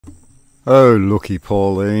Oh, looky,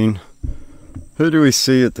 Pauline. Who do we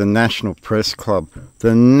see at the National Press Club?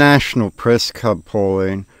 The National Press Club,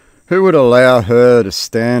 Pauline. Who would allow her to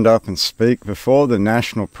stand up and speak before the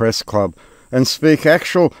National Press Club and speak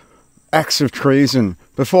actual acts of treason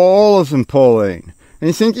before all of them, Pauline? And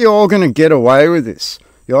you think you're all going to get away with this?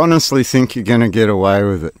 You honestly think you're going to get away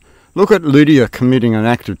with it? Look at Lydia committing an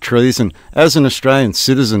act of treason as an Australian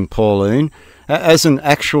citizen, Pauline, as an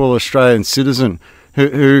actual Australian citizen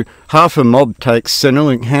who half a mob takes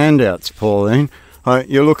Centrelink handouts, Pauline.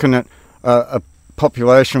 You're looking at a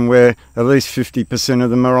population where at least 50% of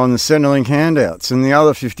them are on the Centrelink handouts, and the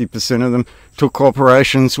other 50% of them took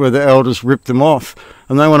corporations where the elders ripped them off,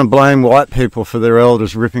 and they want to blame white people for their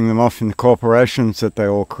elders ripping them off in the corporations that they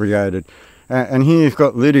all created. And here you've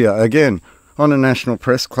got Lydia, again, on a National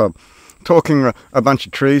Press Club, talking a bunch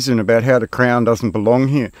of treason about how the Crown doesn't belong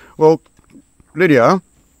here. Well, Lydia,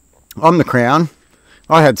 I'm the Crown.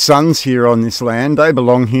 I had sons here on this land. They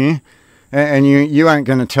belong here. And you ain't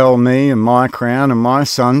going to tell me and my Crown and my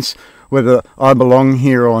sons whether I belong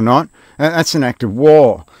here or not. That's an act of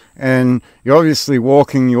war. And you're obviously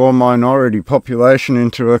walking your minority population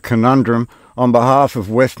into a conundrum on behalf of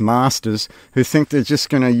Weft masters who think they're just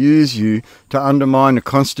going to use you to undermine the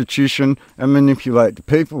Constitution and manipulate the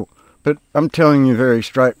people. But I'm telling you very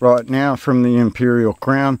straight right now from the Imperial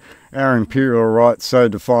Crown, our imperial rights so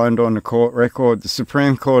defined on the court record, the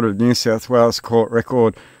Supreme Court of New South Wales court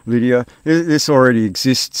record, Lydia, this already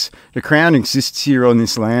exists. The Crown exists here on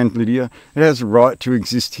this land, Lydia. It has a right to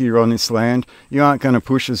exist here on this land. You aren't going to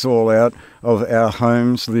push us all out of our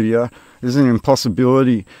homes, Lydia. There's an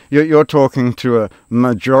impossibility. You're talking to a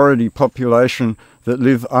majority population that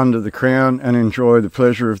live under the Crown and enjoy the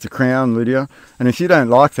pleasure of the Crown, Lydia. And if you don't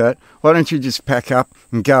like that, why don't you just pack up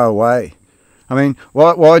and go away? I mean,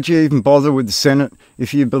 why'd you even bother with the Senate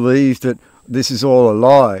if you believe that this is all a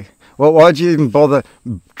lie? Well, why'd you even bother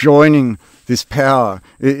joining this power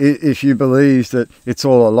if you believe that it's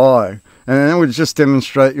all a lie? And that would just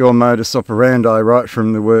demonstrate your modus operandi right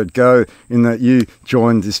from the word go, in that you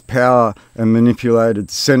joined this power and manipulated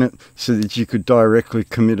the Senate so that you could directly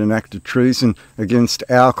commit an act of treason against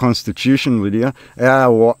our Constitution, Lydia,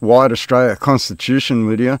 our white Australia Constitution,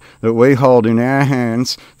 Lydia, that we hold in our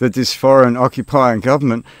hands, that this foreign occupying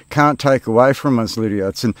government can't take away from us, Lydia.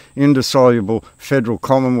 It's an indissoluble federal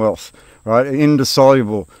commonwealth, right?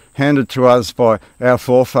 Indissoluble, handed to us by our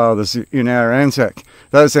forefathers in our Anzac.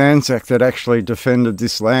 Those Anzac that actually defended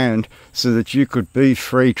this land so that you could be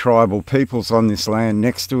free tribal peoples on this land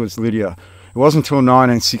next to us, Lydia. It wasn't until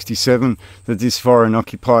 1967 that this foreign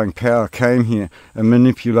occupying power came here and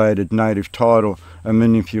manipulated native title and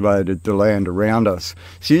manipulated the land around us.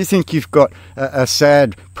 So you think you've got a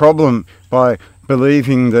sad problem by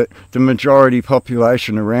believing that the majority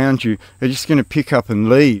population around you are just going to pick up and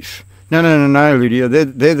leave? No, Lydia,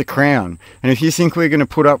 they're the Crown. And if you think we're going to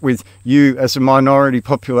put up with you as a minority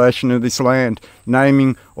population of this land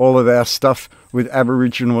naming all of our stuff with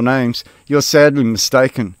Aboriginal names, you're sadly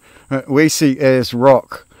mistaken. We see Ayers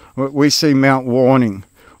Rock. We see Mount Warning.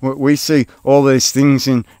 We see all these things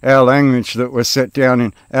in our language that were set down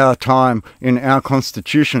in our time, in our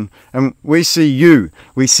Constitution. And we see you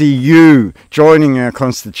joining our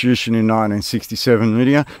Constitution in 1967,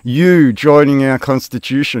 Lydia. You joining our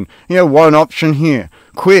Constitution. You have one option here.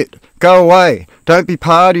 Quit. Go away. Don't be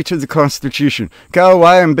party to the Constitution. Go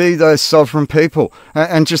away and be those sovereign people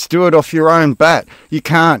and just do it off your own bat. You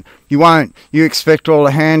can't. You won't. You expect all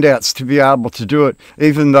the handouts to be able to do it,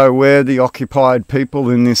 even though we're the occupied people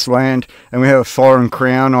in this land and we have a foreign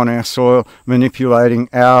crown on our soil manipulating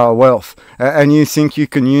our wealth. And you think you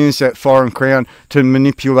can use that foreign crown to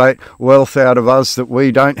manipulate wealth out of us that we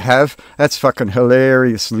don't have? That's fucking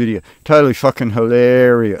hilarious, Lydia. Totally fucking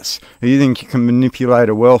hilarious. You think you can manipulate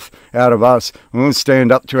a wealth out of us? We'll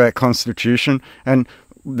stand up to our Constitution and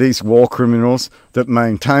these war criminals that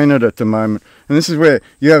maintain it at the moment. And this is where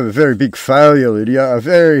you have a very big failure, Lydia, a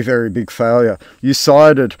very, very big failure. You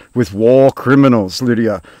sided with war criminals,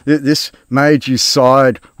 Lydia. This made you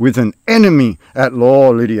side with an enemy at law,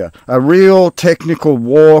 Lydia, a real technical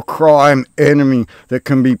war crime enemy that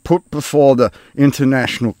can be put before the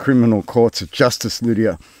International Criminal Courts of Justice,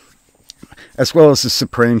 Lydia, as well as the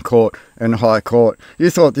Supreme Court and High Court.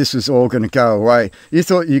 You thought this was all going to go away. You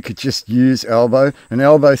thought you could just use Albo, and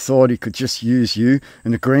Albo thought he could just use you,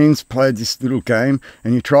 and the Greens played this little game,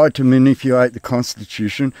 and you tried to manipulate the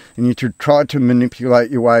Constitution, and you tried to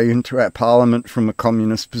manipulate your way into our Parliament from a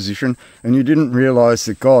communist position, and you didn't realise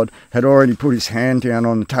that God had already put his hand down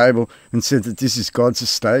on the table and said that this is God's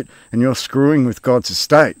estate, and you're screwing with God's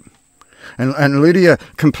estate. And Lydia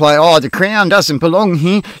can play, oh, the Crown doesn't belong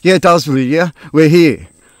here. Yeah, it does, Lydia. We're here.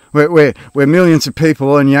 We're millions of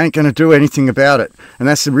people and you ain't going to do anything about it. And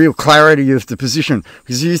that's the real clarity of the position.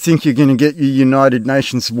 Because you think you're going to get your United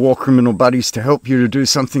Nations war criminal buddies to help you to do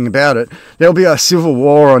something about it. There'll be a civil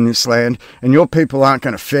war on this land and your people aren't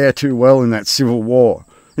going to fare too well in that civil war.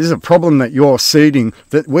 This is a problem that you're seeding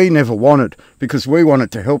that we never wanted, because we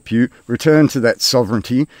wanted to help you return to that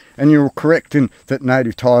sovereignty. And you're correct in that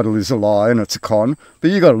native title is a lie and it's a con,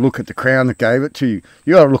 but you got to look at the crown that gave it to you.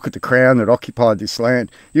 You got to look at the crown that occupied this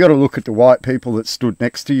land. You got to look at the white people that stood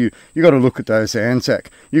next to you. You got to look at those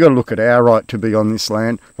Anzac. You got to look at our right to be on this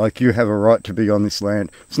land, like you have a right to be on this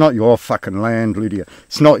land. It's not your fucking land, Lydia.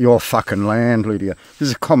 It's not your fucking land, Lydia. This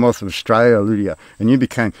is a Commonwealth of Australia, Lydia, and you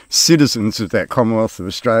became citizens of that Commonwealth of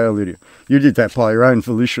Australia, Lydia. You did that by your own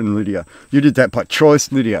volition, Lydia. You did that by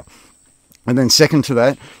choice, Lydia. And then second to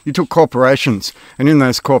that, you took corporations, and in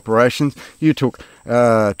those corporations, you took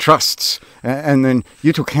trusts, and then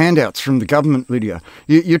you took handouts from the government, Lydia.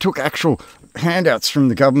 You took actual handouts from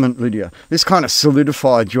the government, Lydia. This kind of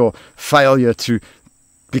solidified your failure to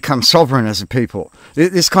become sovereign as a people.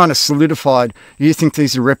 This kind of solidified, you think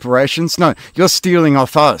these are reparations? No, you're stealing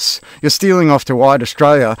off us. You're stealing off to white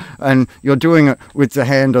Australia, and you're doing it with the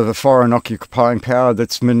hand of a foreign occupying power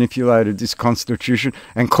that's manipulated this constitution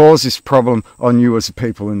and caused this problem on you as a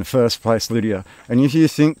people in the first place, Lydia. And if you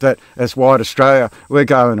think that as white Australia we're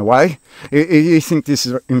going away, if you think this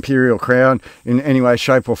imperial crown in any way,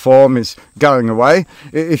 shape or form is going away,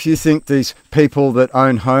 if you think these people that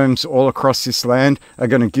own homes all across this land are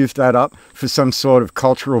going to give that up for some sort of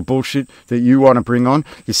cultural bullshit that you want to bring on,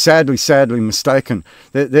 you're sadly mistaken.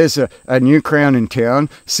 There's a new crown in town,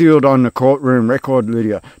 sealed on the courtroom record,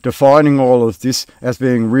 Lydia, defining all of this as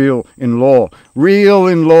being real in law. Real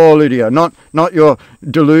in law, Lydia, not your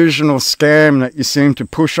delusional scam that you seem to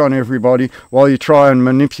push on everybody while you try and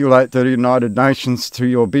manipulate the United Nations to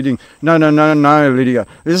your bidding. No, Lydia.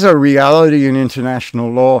 This is a reality in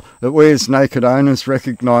international law that we as naked owners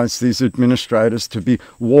recognise these administrators to be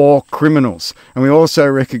war criminals. And we also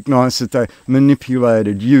recognise that they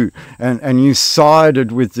manipulated you and you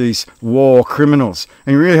sided with these war criminals.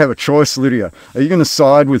 And you really have a choice, Lydia. Are you going to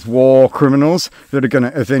side with war criminals that are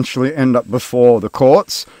going to eventually end up before the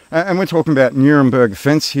courts? And we're talking about Nuremberg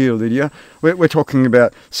offence here, Lydia. We're talking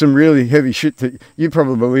about some really heavy shit that you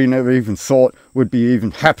probably never even thought would be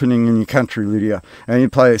even happening in your country, Lydia. And you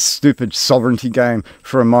play a stupid sovereignty game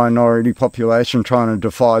for a minority population trying to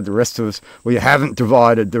divide the rest of us. Well, you haven't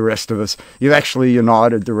divided the rest of us. You've actually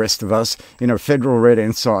united the rest of us in a federal red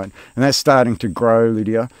ensign. And that's starting to grow,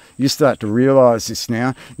 Lydia. You start to realise this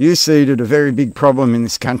now. You seeded a very big problem in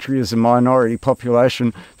this country as a minority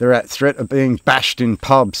population. They're at threat of being bashed in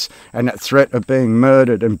pubs and at threat of being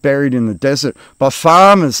murdered and buried in the desert by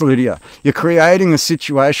farmers, Lydia. You're creating a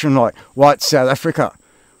situation like white South Africa.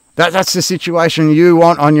 That's the situation you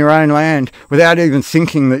want on your own land without even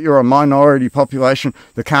thinking that you're a minority population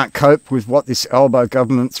that can't cope with what this elbow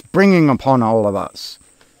government's bringing upon all of us.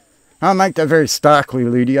 I'll make that very starkly,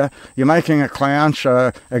 Lydia. You're making a clown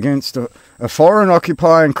show against a foreign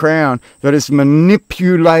occupying crown that is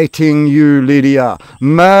manipulating you, Lydia.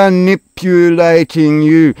 Manipulating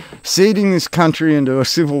you. Seeding this country into a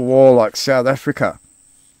civil war like South Africa.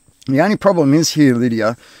 The only problem is here,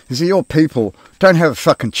 Lydia, is that your people don't have a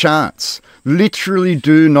fucking chance. Literally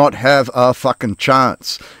do not have a fucking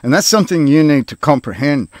chance. And that's something you need to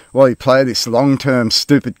comprehend while you play this long-term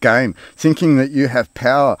stupid game, thinking that you have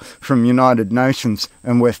power from United Nations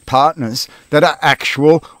and with partners that are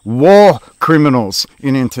actual war criminals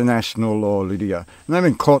in international law, Lydia. And they've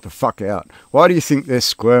been caught the fuck out. Why do you think they're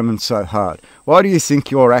squirming so hard? Why do you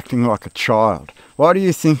think you're acting like a child? Why do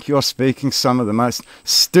you think you're speaking some of the most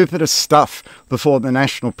stupidest stuff before the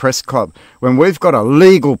National Press Club when we've got a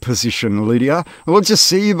legal position, Lydia? We'll just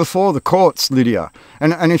see you before the courts, Lydia.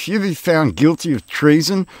 And if you be found guilty of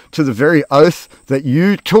treason to the very oath that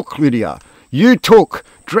you took, Lydia, you took,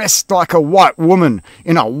 dressed like a white woman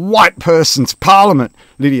in a white person's parliament,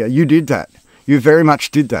 Lydia, you did that. You very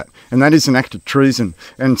much did that. And that is an act of treason.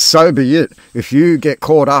 And so be it if you get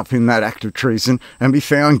caught up in that act of treason and be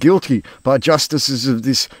found guilty by justices of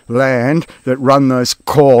this land that run those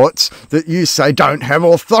courts that you say don't have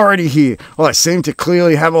authority here. Well, they seem to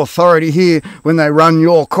clearly have authority here when they run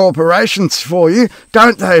your corporations for you,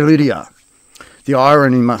 don't they, Lydia? The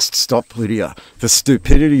irony must stop, Lydia. The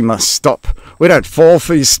stupidity must stop. We don't fall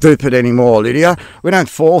for you stupid anymore, Lydia. We don't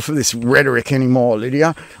fall for this rhetoric anymore,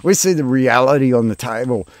 Lydia. We see the reality on the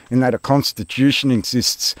table in that a constitution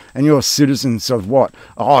exists and you're citizens of what?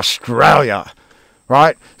 Australia,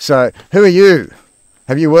 right? So who are you?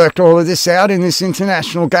 Have you worked all of this out in this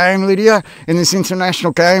international game, Lydia? In this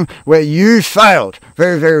international game where you failed,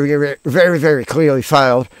 very clearly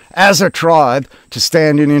failed, as a tribe to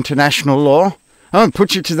stand in international law? I'm going to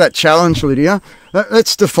put you to that challenge, Lydia.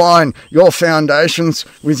 Let's define your foundations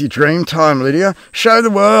with your dream time, Lydia. Show the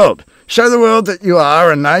world. Show the world that you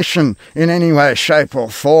are a nation in any way, shape or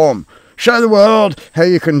form. Show the world how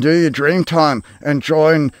you can do your dream time and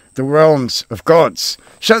join the realms of gods.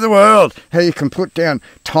 Show the world how you can put down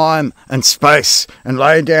time and space and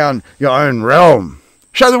lay down your own realm.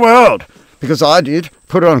 Show the world, because I did.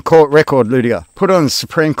 Put it on court record, Lydia. Put it on the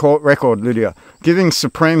Supreme Court record, Lydia. Giving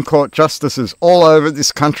Supreme Court justices all over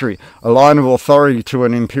this country a line of authority to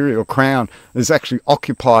an imperial crown is actually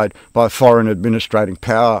occupied by foreign administrating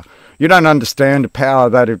power. You don't understand the power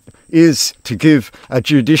that it is to give a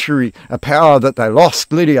judiciary a power that they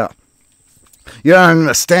lost, Lydia. You don't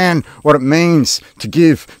understand what it means to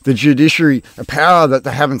give the judiciary a power that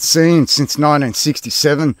they haven't seen since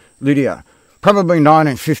 1967, Lydia. Probably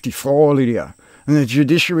 1954, Lydia. And the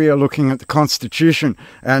judiciary are looking at the Constitution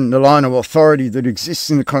and the line of authority that exists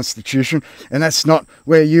in the Constitution, and that's not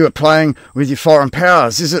where you are playing with your foreign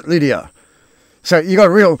powers, is it, Lydia? So you got a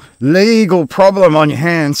real legal problem on your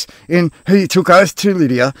hands in who you took oath to,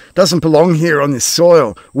 Lydia. Doesn't belong here on this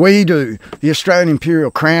soil. We do. The Australian Imperial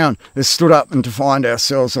Crown has stood up and defined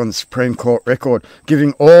ourselves on the Supreme Court record,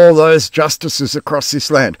 giving all those justices across this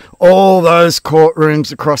land, all those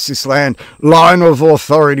courtrooms across this land, line of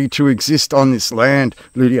authority to exist on this land,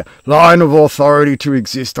 Lydia. Line of authority to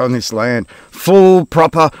exist on this land. Full,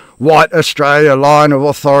 proper, white Australia line of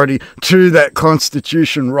authority to that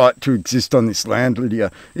Constitution right to exist on this land,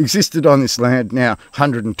 Lydia. Existed on this land now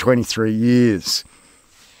 123 years.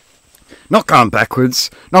 Not going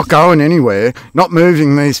backwards, not going anywhere, not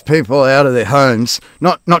moving these people out of their homes,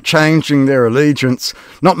 not changing their allegiance,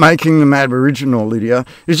 not making them Aboriginal, Lydia.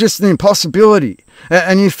 It's just an impossibility.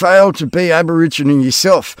 And you failed to be Aboriginal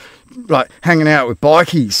yourself, like hanging out with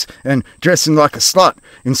bikies and dressing like a slut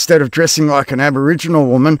instead of dressing like an Aboriginal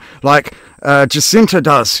woman like Jacinta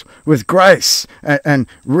does with grace and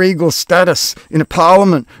regal status in a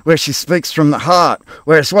parliament where she speaks from the heart.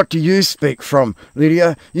 Whereas what do you speak from,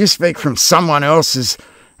 Lydia? You speak from someone else's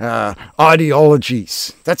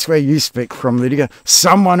ideologies. That's where you speak from, Lydia.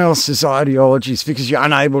 Someone else's ideologies, because you're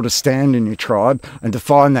unable to stand in your tribe and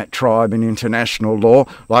define that tribe in international law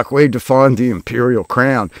like we defined the Imperial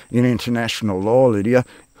Crown in international law, Lydia.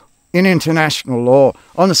 In international law,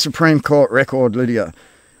 on the Supreme Court record, Lydia.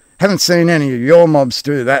 Haven't seen any of your mobs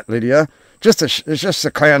do that, Lydia. It's just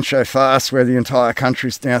a clown show farce where the entire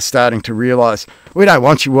country's now starting to realise we don't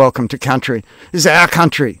want you welcome to country. This is our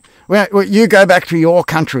country. You go back to your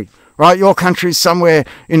country, right? Your country's somewhere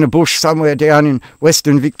in the bush, somewhere down in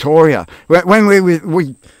Western Victoria. When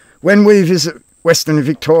we visit Western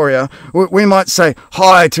Victoria, we might say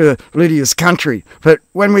hi to Lidia's country, but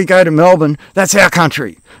when we go to Melbourne, that's our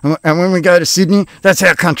country. And when we go to Sydney, that's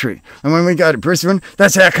our country. And when we go to Brisbane,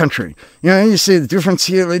 that's our country. You know, you see the difference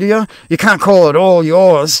here, Lydia? You can't call it all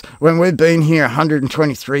yours when we've been here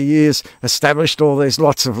 123 years, established all these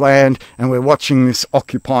lots of land, and we're watching this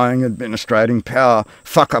occupying administrating power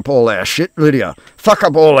fuck up all our shit, Lydia. Fuck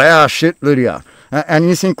up all our shit, Lydia. And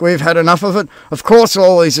you think we've had enough of it? Of course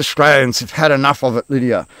all these Australians have had enough of it,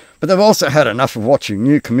 Lydia. But they've also had enough of watching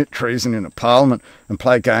you commit treason in a parliament and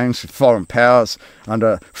play games with foreign powers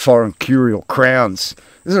under foreign curial crowns.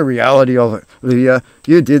 There's a reality of it, Lydia.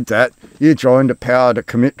 You did that. You joined a power to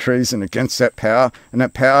commit treason against that power, and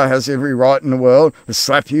that power has every right in the world to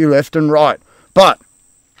slap you left and right. But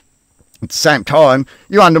at the same time,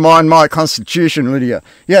 you undermined my constitution, Lydia.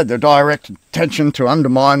 You had the direct intention to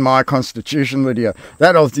undermine my constitution, Lydia.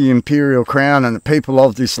 That of the Imperial Crown and the people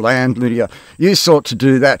of this land, Lydia. You sought to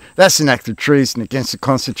do that. That's an act of treason against the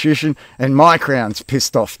constitution, and my crown's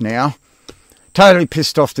pissed off now. Totally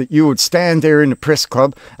pissed off that you would stand there in the press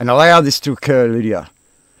club and allow this to occur, Lydia.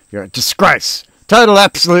 You're a disgrace. Total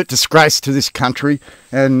absolute disgrace to this country.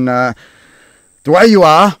 And the way you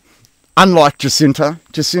are, unlike Jacinta,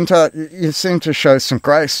 you seem to show some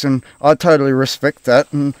grace, and I totally respect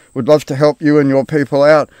that and would love to help you and your people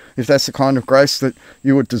out if that's the kind of grace that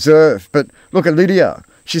you would deserve. But look at Lydia.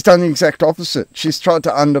 She's done the exact opposite. She's tried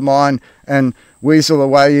to undermine and weasel her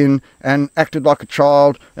way in and acted like a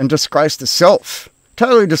child and disgraced herself.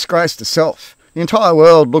 Totally disgraced herself. The entire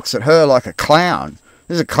world looks at her like a clown.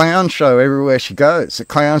 There's a clown show everywhere she goes. A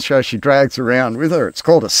clown show she drags around with her. It's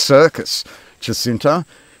called a circus, Jacinta.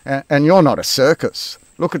 And you're not a circus.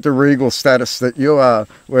 Look at the regal status that you are,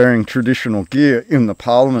 wearing traditional gear in the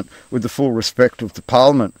parliament with the full respect of the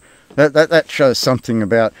parliament. That shows something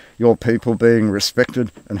about your people being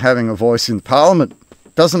respected and having a voice in the parliament,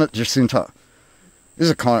 doesn't it, Jacinta? This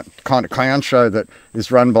is a kind of clown show that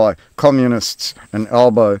is run by communists and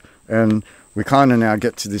Albo, and we kind of now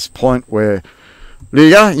get to this point where,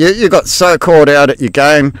 Lydia, you got so caught out at your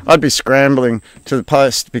game, I'd be scrambling to the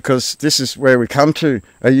post, because this is where we come to.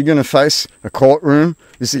 Are you going to face a courtroom?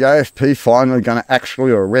 Is the AFP finally going to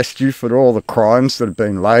actually arrest you for all the crimes that have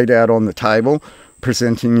been laid out on the table,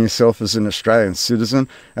 presenting yourself as an Australian citizen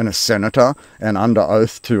and a senator and under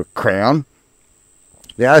oath to a crown?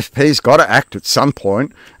 The AFP's got to act at some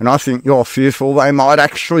point, and I think you're fearful they might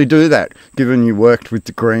actually do that, given you worked with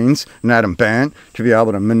the Greens and Adam Bandt to be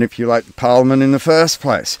able to manipulate the Parliament in the first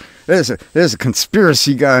place. There's a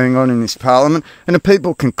conspiracy going on in this Parliament, and the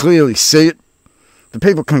people can clearly see it. The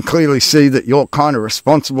people can clearly see that you're kind of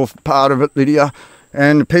responsible for part of it, Lydia,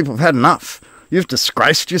 and the people have had enough. You've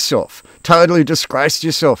disgraced yourself, totally disgraced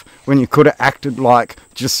yourself, when you could have acted like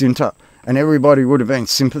Jacinta, and everybody would have been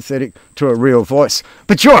sympathetic to a real voice.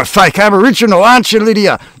 But you're a fake Aboriginal, aren't you,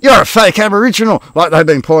 Lydia? You're a fake Aboriginal, like they've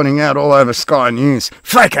been pointing out all over Sky News.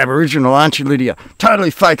 Fake Aboriginal, aren't you, Lydia?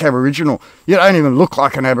 Totally fake Aboriginal. You don't even look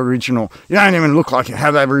like an Aboriginal. You don't even look like you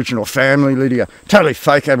have Aboriginal family, Lydia. Totally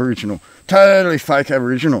fake Aboriginal. Totally fake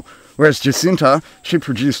Aboriginal. Whereas Jacinta, she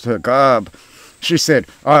produced her garb. She said,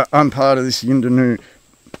 I'm part of this Yindanu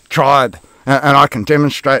tribe, and I can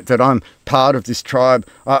demonstrate that I'm part of this tribe.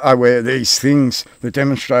 I wear these things that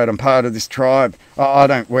demonstrate I'm part of this tribe. I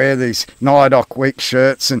don't wear these Nidok weak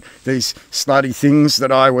shirts and these slutty things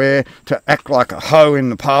that I wear to act like a hoe in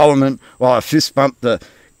the Parliament while I fist bump the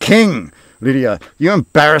king. Lydia, you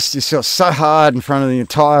embarrassed yourself so hard in front of the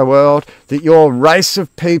entire world that your race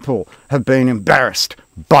of people have been embarrassed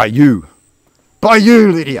by you. By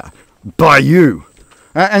you, Lydia. By you.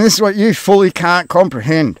 And this is what you fully can't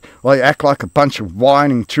comprehend, while you act like a bunch of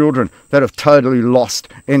whining children that have totally lost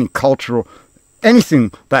any cultural,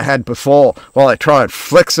 anything they had before, while they try and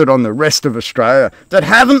flex it on the rest of Australia that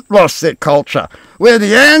haven't lost their culture. We're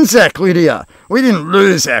the Anzac, Lydia. We didn't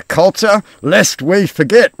lose our culture, lest we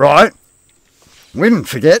forget, right? We didn't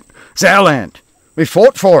forget. It's our land. We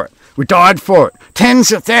fought for it. We died for it.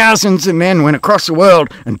 Tens of thousands of men went across the world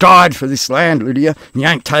and died for this land, Lydia. And you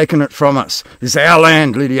ain't taking it from us. It's our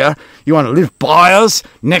land, Lydia. You want to live by us,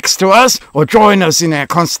 next to us, or join us in our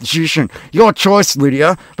constitution? Your choice,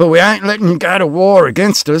 Lydia. But we ain't letting you go to war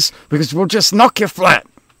against us, because we'll just knock you flat.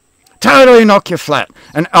 Totally knock you flat.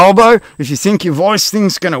 And Albo, if you think your voice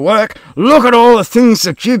thing's going to work, look at all the things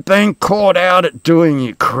that you've been caught out at doing,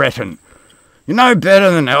 you cretin. You're no better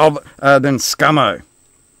than Scummo.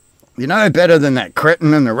 You're no better than that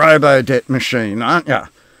cretin and the robo-debt machine, aren't you?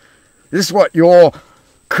 This is what your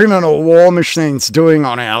criminal war machine's doing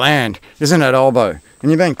on our land, isn't it, Albo? And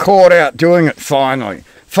you've been caught out doing it finally.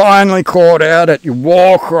 Finally caught out at your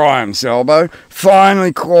war crimes, Albo.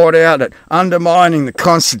 Finally caught out at undermining the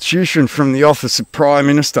Constitution from the office of Prime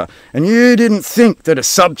Minister. And you didn't think that a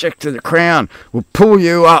subject to the Crown would pull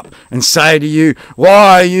you up and say to you,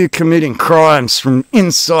 why are you committing crimes from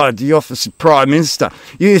inside the office of Prime Minister?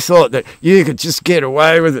 You thought that you could just get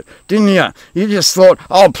away with it, didn't you? You just thought,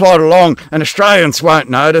 I'll plod along and Australians won't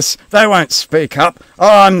notice. They won't speak up.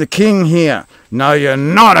 I'm the king here. No, you're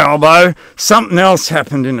not, Albo. Something else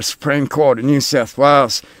happened in the Supreme Court in New South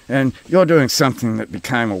Wales, and you're doing something that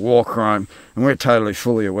became a war crime, and we're totally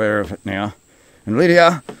fully aware of it now. And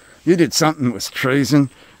Lydia, you did something that was treason,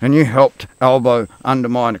 and you helped Albo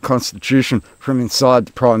undermine the Constitution from inside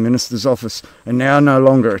the Prime Minister's office, and now no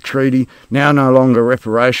longer a treaty, now no longer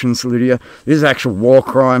reparations, Lydia. This is actual war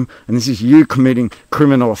crime, and this is you committing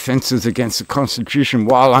criminal offences against the Constitution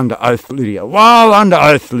while under oath, Lydia. While under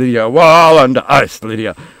oath, Lydia. While under oath,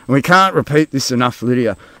 Lydia. And we can't repeat this enough,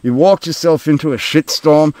 Lydia. You walked yourself into a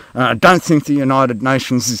shitstorm, and I don't think the United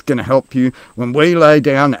Nations is going to help you when we lay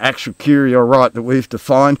down the actual curial right that we've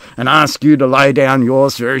defined and ask you to lay down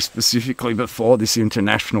yours very specifically before this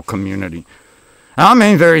international community. I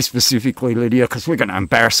mean very specifically, Lydia, because we're going to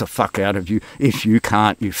embarrass the fuck out of you if you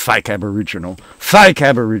can't, you fake Aboriginal. Fake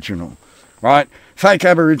Aboriginal, right? Fake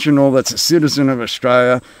Aboriginal that's a citizen of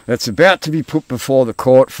Australia, that's about to be put before the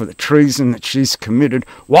court for the treason that she's committed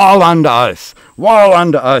while under oath. While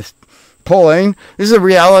under oath. Pauline, this is a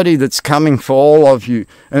reality that's coming for all of you.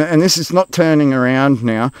 And this is not turning around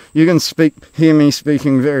now. You can hear me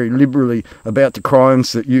speaking very liberally about the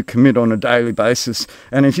crimes that you commit on a daily basis.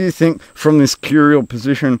 And if you think from this curial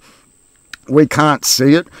position we can't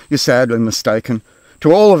see it, you're sadly mistaken.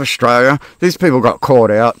 To all of Australia, these people got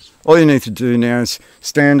caught out. All you need to do now is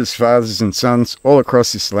stand as fathers and sons all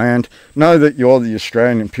across this land. Know that you're the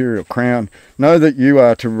Australian Imperial Crown. Know that you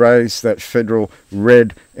are to raise that federal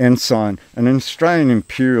red ensign and an Australian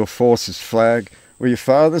Imperial Forces flag where your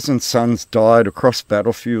fathers and sons died across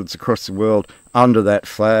battlefields across the world under that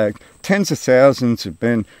flag. Tens of thousands have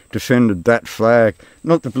been defended that flag,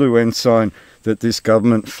 not the blue ensign that this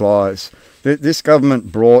government flies. This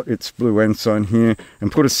government brought its blue ensign here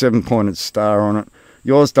and put a 7-pointed star on it.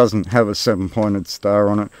 Yours doesn't have a 7-pointed star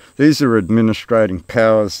on it. These are administrating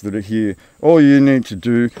powers that are here. All you need to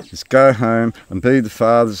do is go home and be the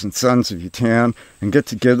fathers and sons of your town and get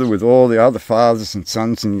together with all the other fathers and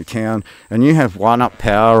sons in your town, and you have one-up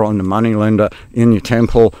power on the moneylender in your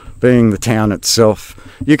temple, being the town itself.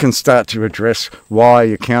 You can start to address why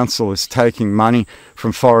your council is taking money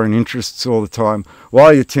from foreign interests all the time,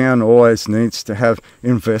 why your town always needs to have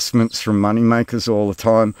investments from moneymakers all the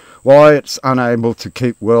time, why it's unable to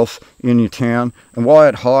keep wealth in your town, and why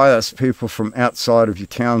it hires people from outside of your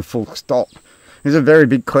town full stop. It's a very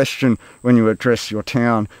big question when you address your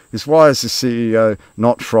town, is why is the CEO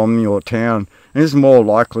not from your town? It is more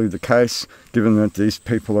likely the case, given that these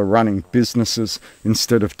people are running businesses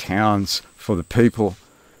instead of towns for the people,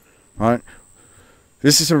 right?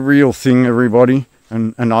 This is a real thing, everybody,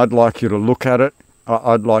 and I'd like you to look at it.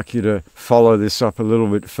 I'd like you to follow this up a little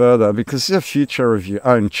bit further, because it's a future of your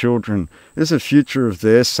own children. It's a future of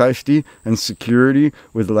their safety and security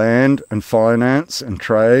with land and finance and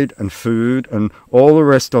trade and food and all the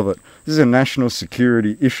rest of it. This is a national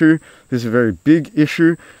security issue. This is a very big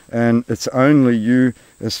issue, and it's only you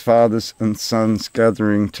as fathers and sons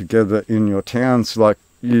gathering together in your towns like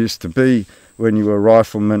you used to be when you were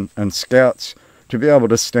riflemen and scouts, to be able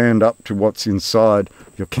to stand up to what's inside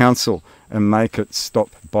your council and make it stop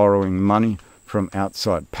borrowing money from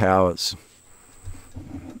outside powers.